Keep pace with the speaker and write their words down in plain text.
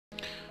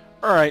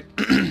Alright,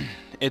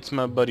 it's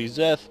my buddy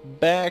Zeth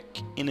back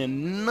in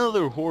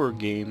another horror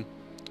game.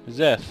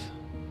 Zeth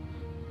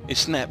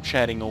is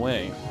Snapchatting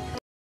away.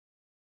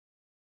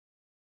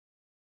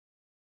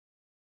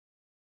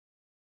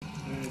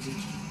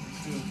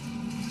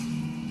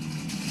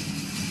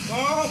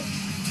 Oh!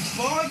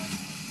 Fuck!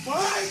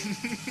 Fuck!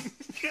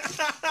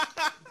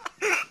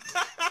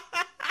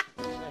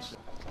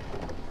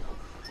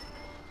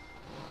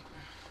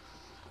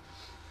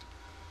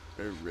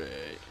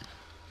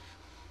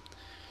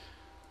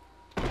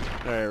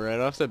 Alright, right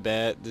off the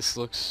bat, this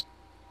looks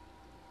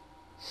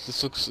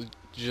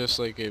just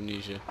like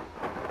Amnesia.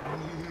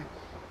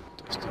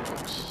 Dusty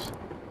books.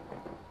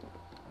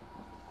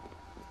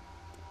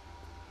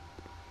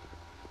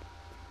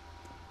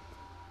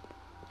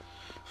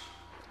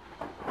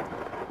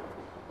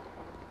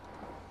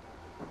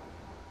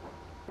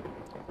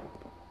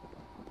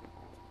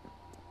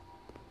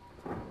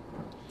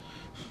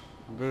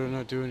 I better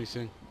not do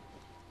anything.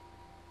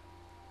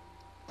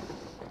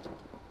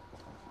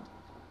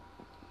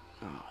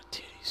 Oh,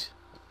 titties.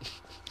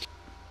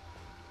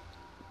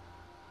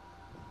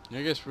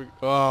 I guess we're...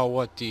 Oh,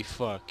 what the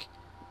fuck?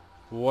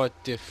 What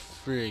the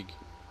frig?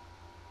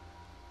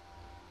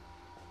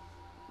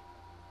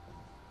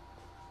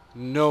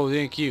 No,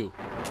 thank you.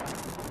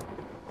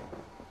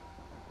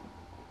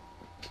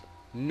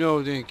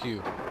 No, thank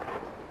you.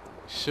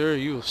 Sir,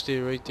 you will stay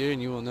right there and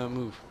you will not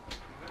move.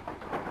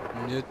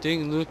 That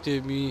thing looked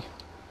at me.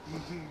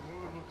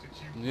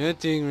 That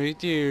thing right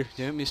there.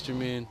 That Mr.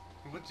 Man.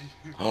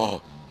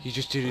 Oh, he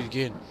just did it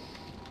again.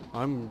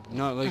 I'm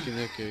not liking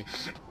that guy.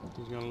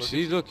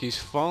 See, look, he's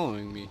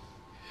following me.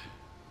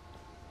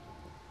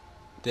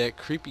 That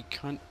creepy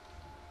cunt.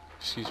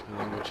 Excuse my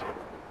language.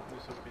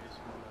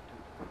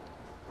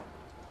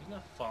 He's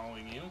not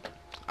following you.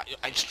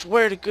 I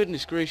swear to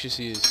goodness gracious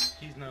he is.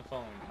 He's not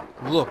following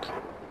you. Look.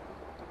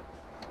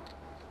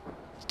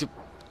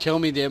 Tell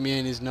me that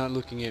man is not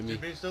looking at me.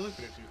 He's still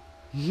looking at you.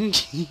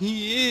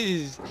 He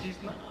is. He's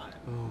not.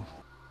 Oh.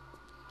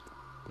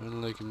 I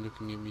don't like him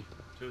looking at me.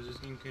 So is this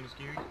game kind of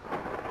scary?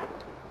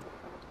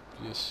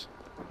 Yes.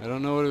 I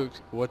don't know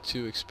what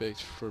to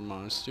expect for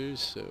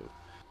monsters, so...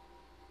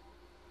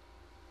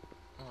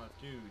 Oh,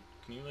 dude.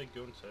 Can you, like,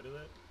 go inside of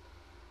that?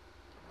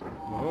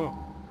 Oh.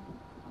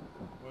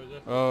 What is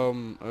that for?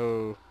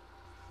 Oh.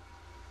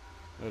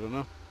 I don't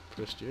know.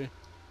 Press J.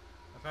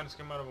 I found this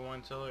came out of a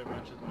wine cellar. It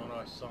matches the model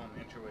I saw in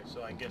the entryway,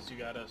 so I guess you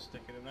gotta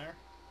stick it in there.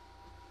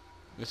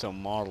 It's a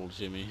model,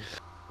 Jimmy.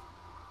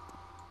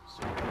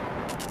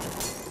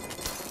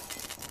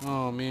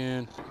 Oh,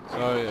 man.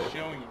 Oh, yeah.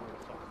 Showing you where to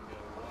fucking go.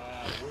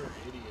 Wow, we're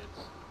idiots.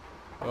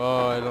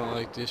 Oh, I don't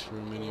like this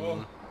room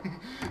anymore.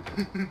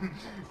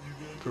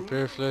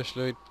 Prepare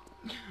flashlight.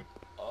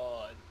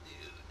 Oh,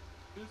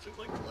 dude. This looks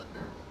like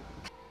thunder.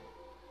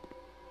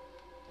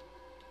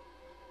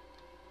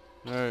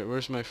 Alright,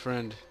 where's my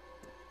friend?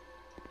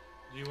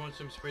 Do you want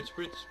some spritz?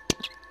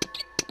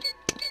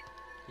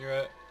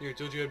 Here,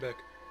 tilt your head back.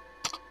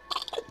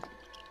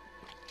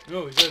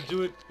 No, you gotta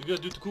do it. You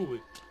gotta do it the cool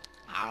way.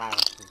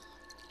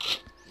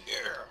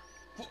 Yeah,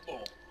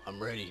 football.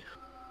 I'm ready.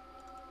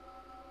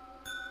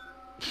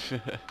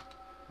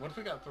 What if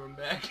we got thrown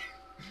back?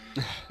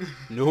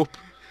 Nope.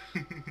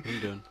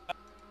 I'm done.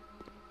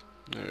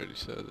 I already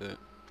saw that.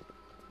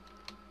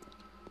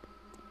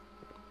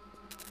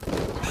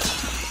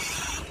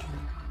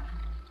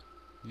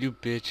 You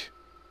bitch.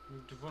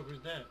 What the fuck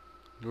was that?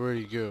 Where'd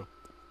he go?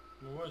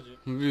 What was it?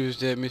 It was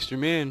that Mr.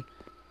 Man.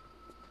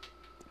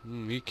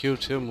 He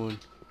killed someone.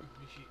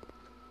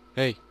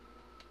 Hey.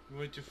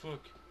 What the fuck?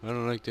 I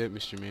don't like that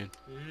Mr. Man.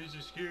 It is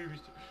a scary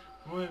Mr.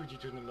 Why would you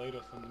turn the light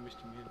off on the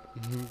Mr. Man?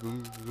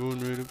 I'm going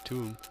right up to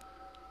him.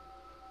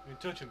 And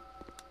touch him.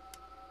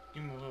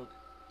 Give him a hug.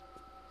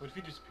 What if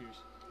he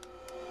disappears?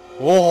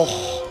 Oh!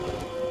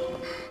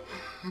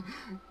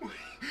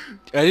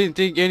 I didn't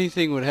think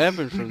anything would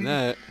happen from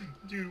that.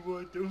 Dude,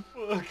 what the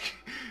fuck?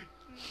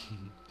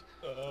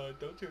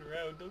 Don't turn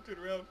around. Don't turn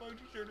around. Why would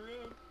you turn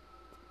around?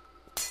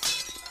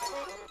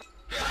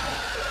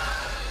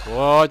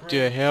 What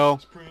the hell?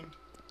 Sprint.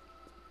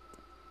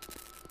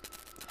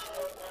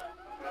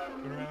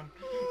 Turn around.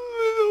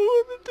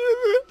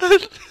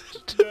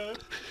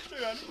 Yeah,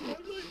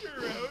 turn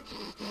around.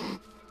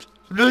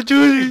 I'm not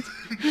doing it.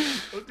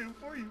 I'll do it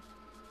for you.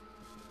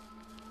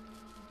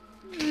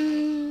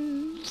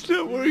 It's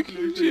not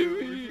working,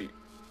 Jimmy.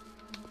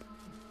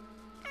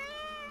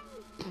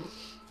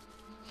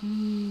 I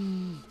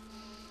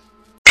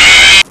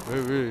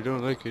really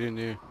don't like it in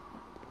there.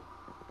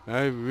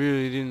 I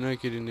really didn't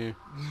like it in there.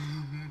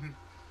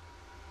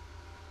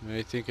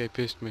 I think I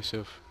pissed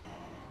myself.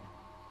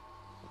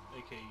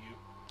 AKA you.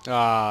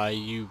 Ah,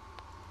 you.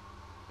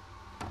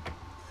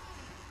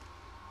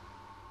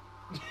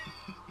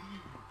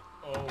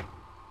 Oh.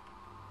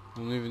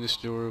 I'm leaving this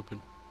door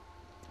open.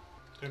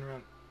 Turn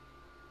around.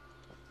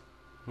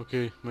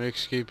 Okay, my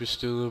escape is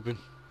still open.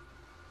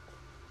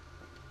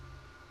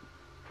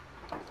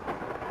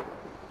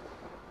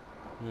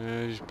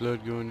 There's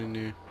blood going in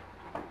there.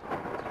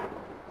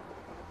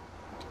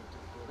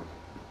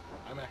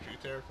 I'm actually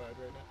terrified.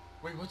 terrified right now.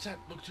 Wait, what's that?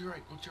 Look to your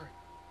right. Look to your right.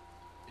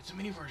 It's a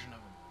mini version of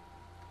him.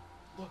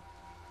 Look.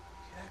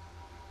 See that?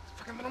 It's a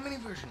fucking little mini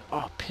version of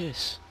him. Oh,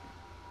 piss.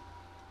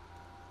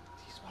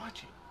 He's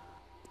watching.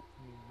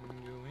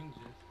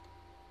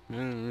 I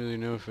don't really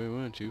know if I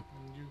want to. You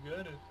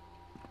got it.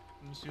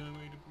 It's the only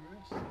way to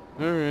progress.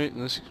 Alright,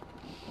 let's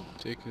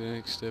take the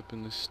next step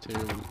in this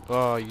terrible...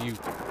 Oh, you...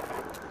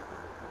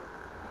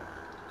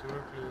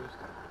 Door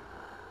closed.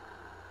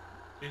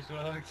 It's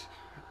locked.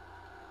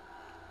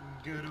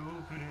 You gotta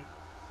open it.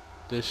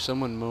 There's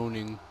someone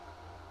moaning.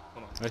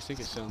 Hold on. I think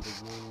it sounds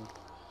like moaning.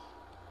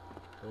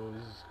 Oh,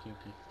 this is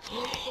kinky.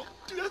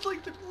 Dude, that's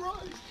like the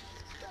grudge.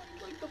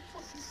 That's like the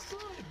fucking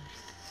grudge.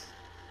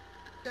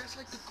 That's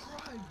like the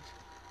grudge.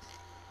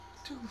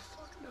 Dude,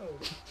 fuck no.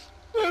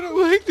 I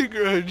don't like the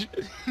grudge.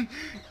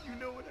 You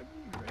know what I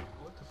mean, right?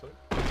 What the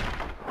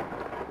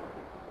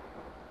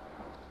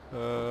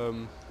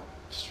fuck?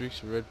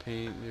 Streaks of red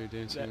paint, they're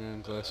dancing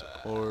around glass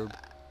orb.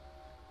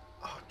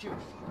 Oh, dude,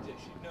 fuck this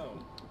shit. No.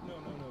 No,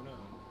 no, no, no.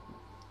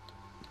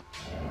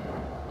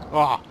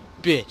 Ah,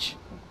 bitch.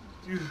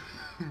 Dude,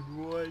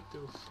 what the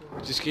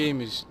fuck? This game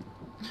is...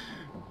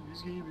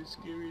 This game is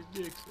scary as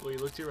dicks.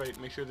 Wait, look to your right.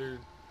 Make sure they're...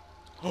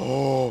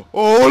 Oh,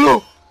 oh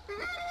no!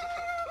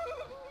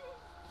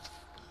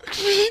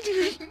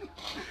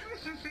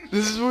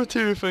 This is more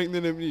terrifying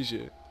than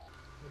Amnesia.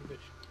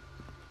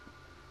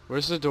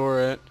 Where's the door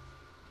at?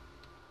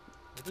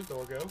 Where'd the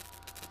door go?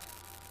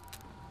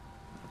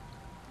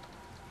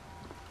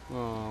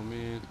 Oh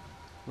man,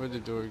 where'd the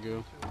door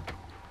go?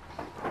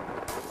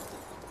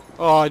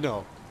 Oh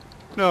no,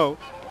 no,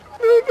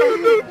 no, no,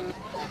 no!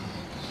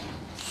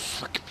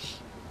 Fuck me!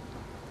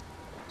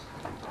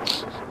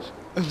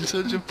 I'm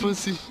such a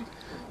pussy.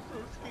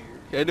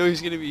 Yeah, I know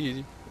he's gonna be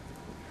easy.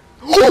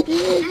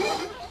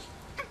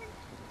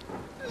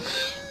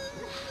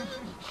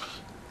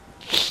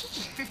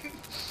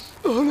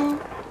 Oh no!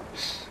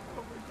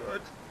 Oh my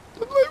god.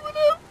 The light went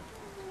out!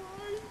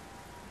 Why?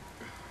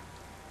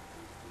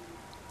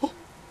 Oh.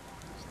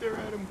 Stare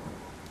at him.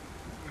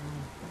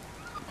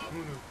 Oh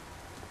no.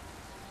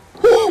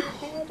 Oh!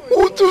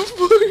 What the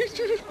fuck?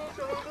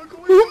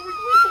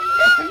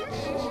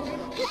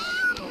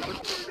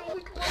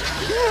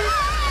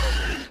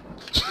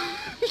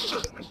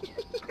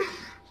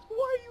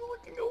 Why are you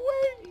looking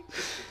away?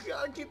 You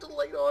gotta keep the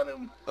light on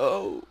him.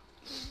 Oh.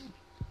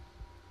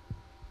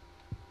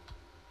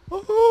 I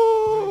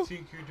Oh.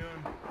 think you're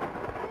done. I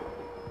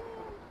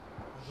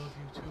love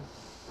you too.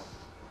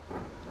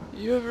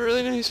 You have a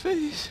really nice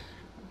face.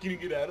 Can you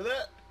get out of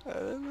that? I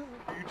don't know.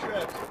 Are you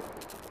trapped?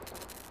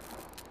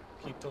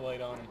 Keep the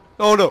light on him.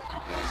 Oh no.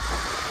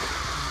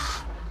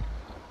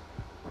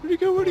 Where'd he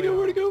go? Where'd he go?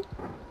 Where'd he go?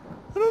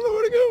 I don't know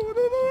where to go. I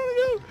don't know where to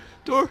go.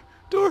 Door.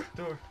 Door.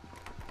 Door.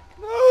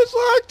 No, it's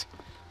locked.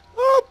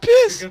 Oh,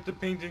 piss. Pick up the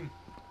painting.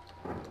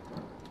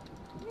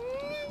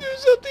 Do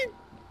something.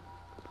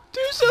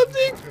 Do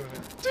something. Go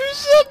ahead. Do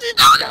something.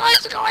 Oh no,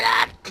 what's going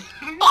on?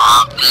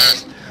 Oh,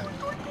 piss.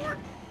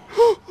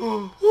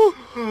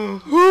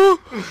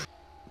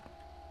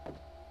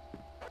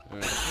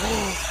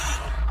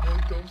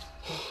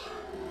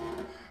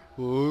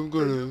 Oh, I'm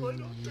gonna...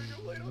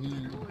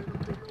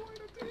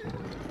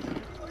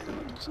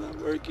 It's not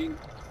working.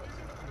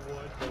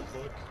 What the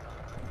fuck?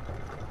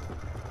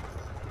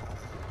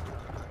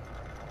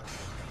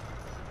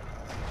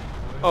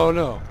 Oh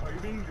no. Are you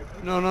being good?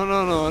 No, no,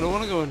 no, no. I don't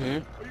want to go in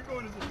here. Are you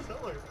going into the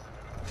cellar?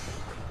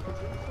 I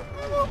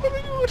don't want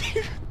to go in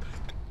here.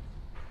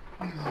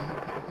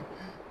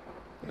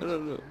 I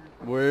don't know.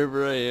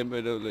 Wherever I am,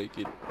 I don't like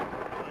it. What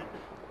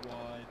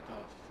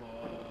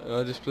the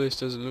fuck? This place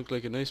doesn't look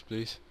like a nice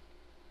place.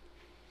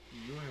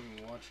 You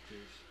haven't watched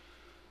this.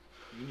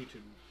 You need to...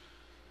 Do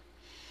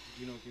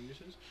you know what game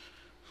this is?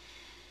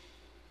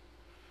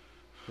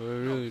 I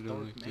really No,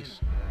 don't Dark like Manor. this.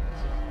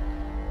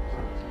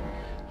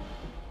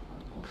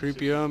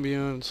 Creepy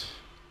ambiance.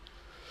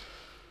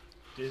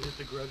 Is it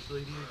the grudge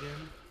lady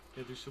again?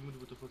 Yeah, there's someone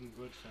with the fucking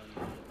grudge sound.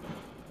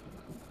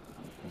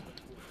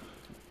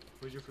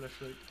 Where's your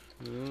flashlight?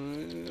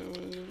 Where's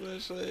the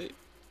flashlight?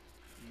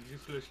 Where's your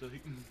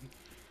flashlight?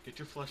 Get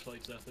your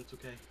flashlight, Zeth, that's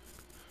okay.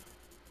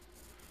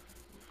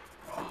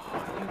 Oh,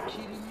 are you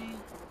kidding me?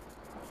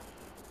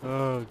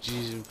 Oh,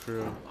 jeez and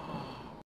crow. Oh,